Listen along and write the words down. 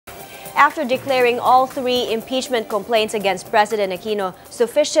After declaring all 3 impeachment complaints against President Aquino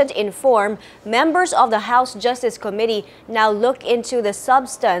sufficient in form, members of the House Justice Committee now look into the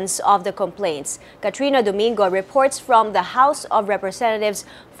substance of the complaints. Katrina Domingo reports from the House of Representatives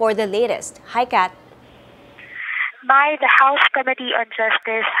for the latest. Hi, Kat. The House Committee on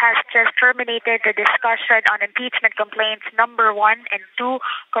Justice has just terminated the discussion on impeachment complaints number 1 and 2,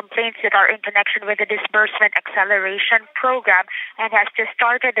 complaints that are in connection with the disbursement acceleration program, and has just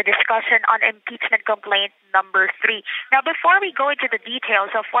started the discussion on impeachment complaint number 3. Now, before we go into the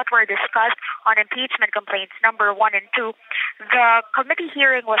details of what were discussed on impeachment complaints number 1 and 2, the committee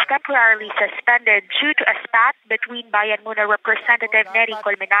hearing was temporarily suspended due to a spat between Bayan Muna Representative Neri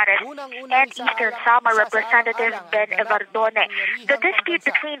Colmenares and Eastern Samar Representative Ben Evardone. The dispute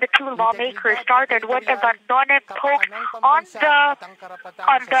between the two lawmakers started when Evardone poked on the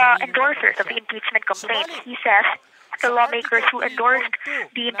endorsers of the impeachment complaints. He says the lawmakers who endorsed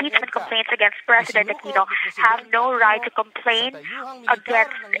the impeachment complaints against President Aquino have no right to complain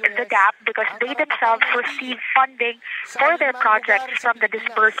against the DAP because they themselves receive funding for their projects from the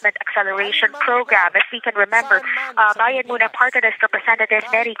disbursement acceleration program. If we can remember, Bayan Muna Party List Representative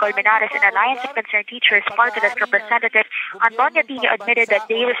Neri Colmenares and Alliance of Concerned Teachers Party List Representative Antonia Dino admitted that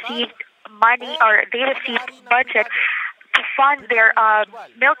they received money or they received budget to fund their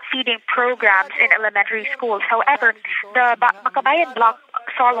milk feeding programs in elementary schools. However, the Makabayan Bloc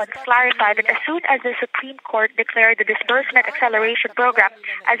Solons clarified that as soon as the Supreme Court declared the disbursement acceleration program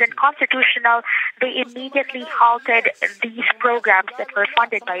as unconstitutional, they immediately halted these programs that were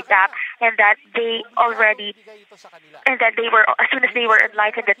funded by DAP, and that they were, as soon as they were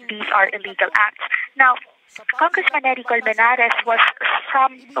enlightened that these are illegal acts. Now, Congressman Neri Colmenares was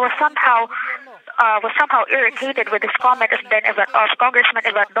somehow irritated with this comment of Congressman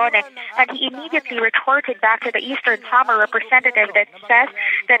Evardone, and he immediately retorted back to the Eastern Samar representative that says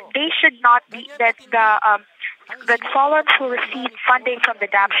that they should not be that Solons who received funding from the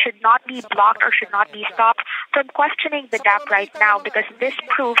DAP should not be blocked or should not be stopped from questioning the DAP right now, because this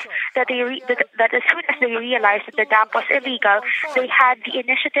proves that that as soon as they realized that the DAP was illegal, they had the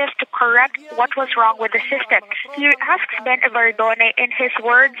initiative to correct what was wrong with the system. He asks Ben Evardone in his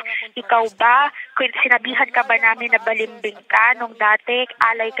words, "Ikaw ba, kung sinabihan ka ba namin na balimbing ka nung dati,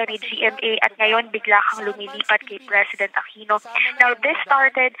 alay ka ni GMA at ngayon bigla kang lumilipat kay President Aquino?" Now, this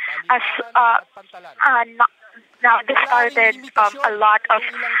started as a lot of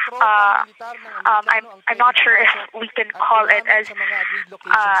I'm not sure if we can call it as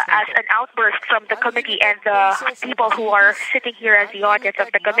an outburst from the committee and the people who are sitting here as the audience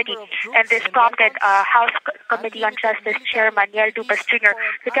of the committee, and this prompted House Committee on Justice Chairman Yel Dupas Jr.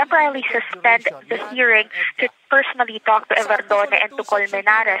 to temporarily suspend the hearing to personally talk to Evardone and to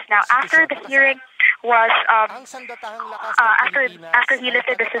Colmenares. Now, after the hearing was after he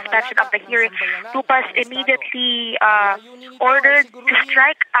lifted the suspension of the hearing, Dupas immediately ordered to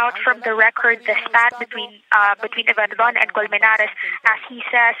strike out from the record the spat between Evardone and Colmenares, as he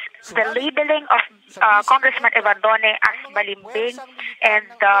says the labeling of Congressman Evardone as balimbing and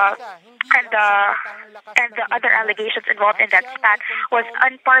the other allegations involved in that spat was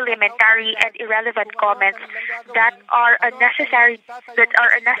unparliamentary and irrelevant comments that are unnecessary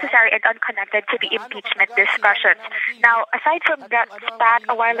and unconnected to the impeachment discussions. Now, aside from that spat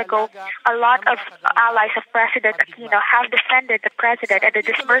a while ago, a lot of allies of President Aquino have defended the president and the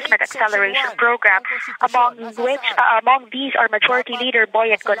disbursement acceleration program. Among these are Majority Leader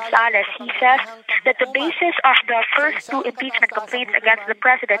Boyet Gonzales. He says that the basis of the first 2 impeachment complaints against the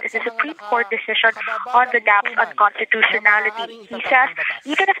president is the Supreme Court decision on the DAP's unconstitutionality. He says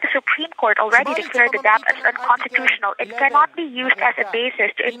even if the Supreme Court already declared the DAP as unconstitutional, it cannot be used as a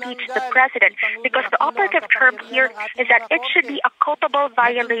basis to impeach the president, because the operative term here is that it should be a culpable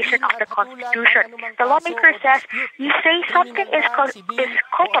violation of the Constitution. The lawmaker says you say something is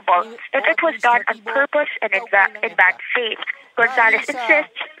culpable if it was done on purpose and in bad faith. Gonzales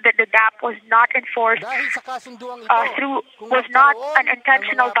insists that the DAP was not enforced was not an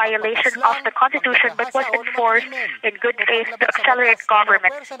intentional violation of the Constitution, but was enforced in good faith to accelerate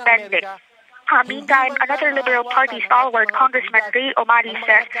government spending. Meantime, another Liberal Party stalwart, Congressman Ray Omari,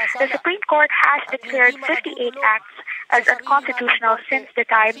 says the Supreme Court has declared 58 acts as unconstitutional since the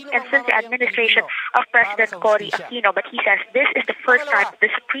administration of President Cory Aquino. But he says this is the first time that a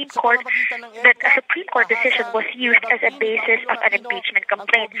Supreme Court decision was used as a basis of an impeachment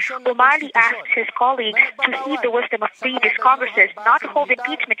complaint. Omari asks his colleagues to heed the wisdom of previous Congresses not to hold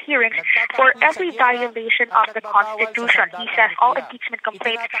impeachment hearings for every violation of the Constitution. He says all impeachment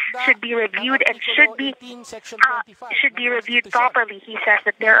complaints should be reviewed reviewed and should be reviewed properly. He says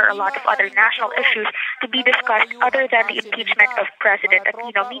that there are a lot of other national issues to be discussed other than the impeachment of President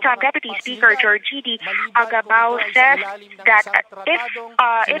Aquino. Meantime, Deputy Speaker Georgidi Agabao says that if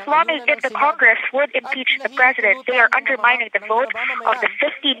the Congress would impeach the President, they are undermining the vote of the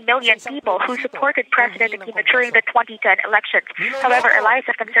 15 million people who supported President Aquino during the 2010 elections. However, Alliance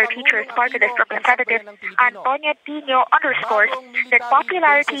of Concerned Teachers Party List Representative Antonio Pino underscores that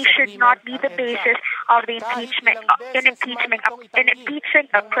popularity should not be the basis of the impeaching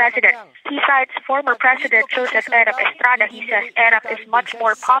a president. He cites former President Joseph Erap Estrada. He says Erap is much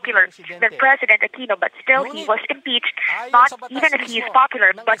more popular than President Aquino, but still he was impeached, not even if he is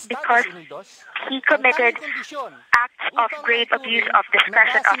popular, but because he committed acts of grave abuse of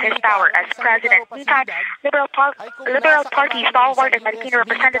discretion of his power as president. Meantime, Liberal Party stalwart and Marikina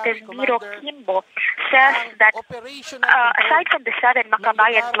Representative Miro Kimbo says that aside from the 7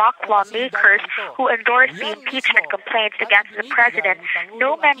 Makabayan bloc lawmakers who endorsed the impeachment complaints against the president,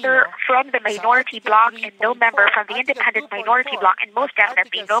 no member from the minority bloc and no member from the independent minority bloc, and most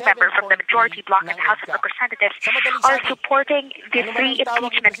definitely no member from the majority bloc in the House of Representatives are supporting the 3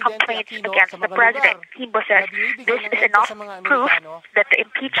 impeachment complaints against the president. Kimbo says this is enough proof that the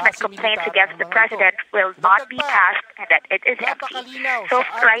impeachment complaints against the president will not be passed and that it is empty. So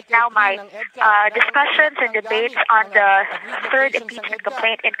right now, my discussions and debates on the 3rd impeachment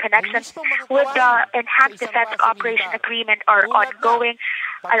complaint in connection with the Enhanced Defense Cooperation Agreement are ongoing.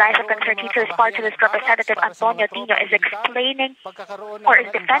 Alliance of Concerned Teachers Party List Representative Antonio Pino is explaining or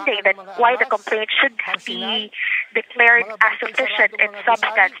is defending that why the complaint should be declared as sufficient in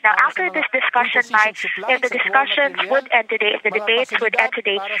substance. Now, after this discussion, if the discussions would end today, if the debates would end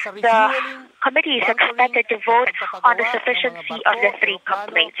today, the committee is expected to vote on the sufficiency of the 3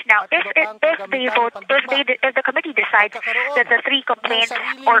 complaints. Now, if the committee decides that the 3 complaints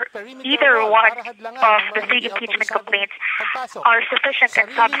or either one of the 3 impeachment complaints are sufficient in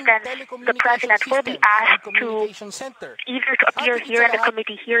substance, the president will be asked to either to appear here in the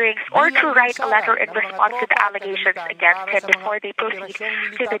committee hearings or to write a letter in response to the allegations against him before they proceed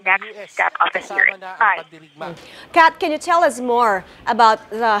to the next step of the hearing. Hi. Kat, can you tell us more about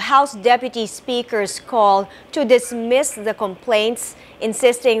the House Deputy Speaker's call to dismiss the complaints,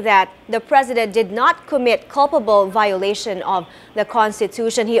 insisting that the president did not commit culpable violation of the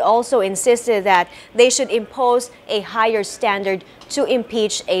Constitution? He also insisted that they should impose a higher standard to impeach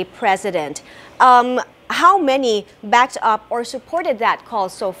a president. How many backed up or supported that call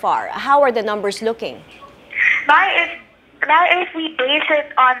so far? How are the numbers looking? Now, if we base it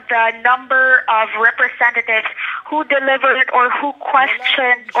on the number of representatives who delivered or who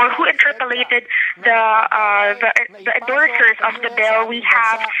questioned or who interpolated the endorsers of the bill, we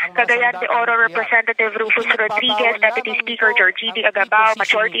have Cagayan de Oro Representative Rufus Rodriguez, Deputy Speaker Georgidi Agabao,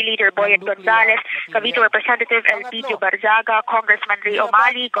 Majority Leader Boyet Gonzalez, Cavite Representative Elpidio Barzaga, Congressman Ray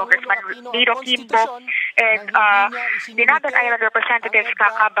O'Malley, Congressman Miro Kimbo, and Dinagat Island Representatives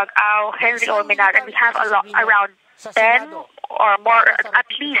Kaka Bagao, Henry Olminal, and we have around 10 or more, at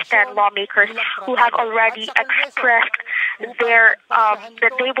least 10 lawmakers who have already expressed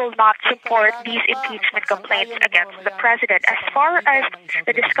that they will not support these impeachment complaints against the president. As far as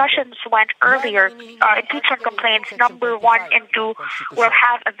the discussions went earlier, impeachment complaints number 1 and 2 will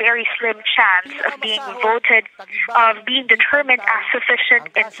have a very slim chance of being voted, of being determined as sufficient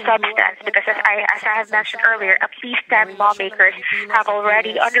in substance, because as I have mentioned earlier, at least 10 lawmakers have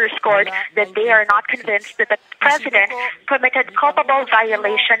already underscored that they are not convinced that the president committed culpable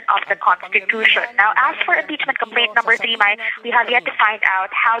violation of the Constitution. Now, as for impeachment complaint number 3, we have yet to find out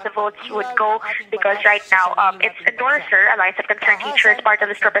how the votes would go, because right now its endorser, Alliance of Concerned Teachers Party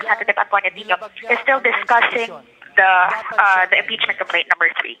List Representative Antonio Pino, is still discussing the impeachment complaint number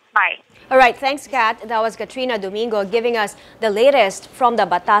 3. All right, thanks, Kat. That was Katrina Domingo giving us the latest from the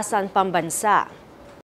Batasan Pambansa.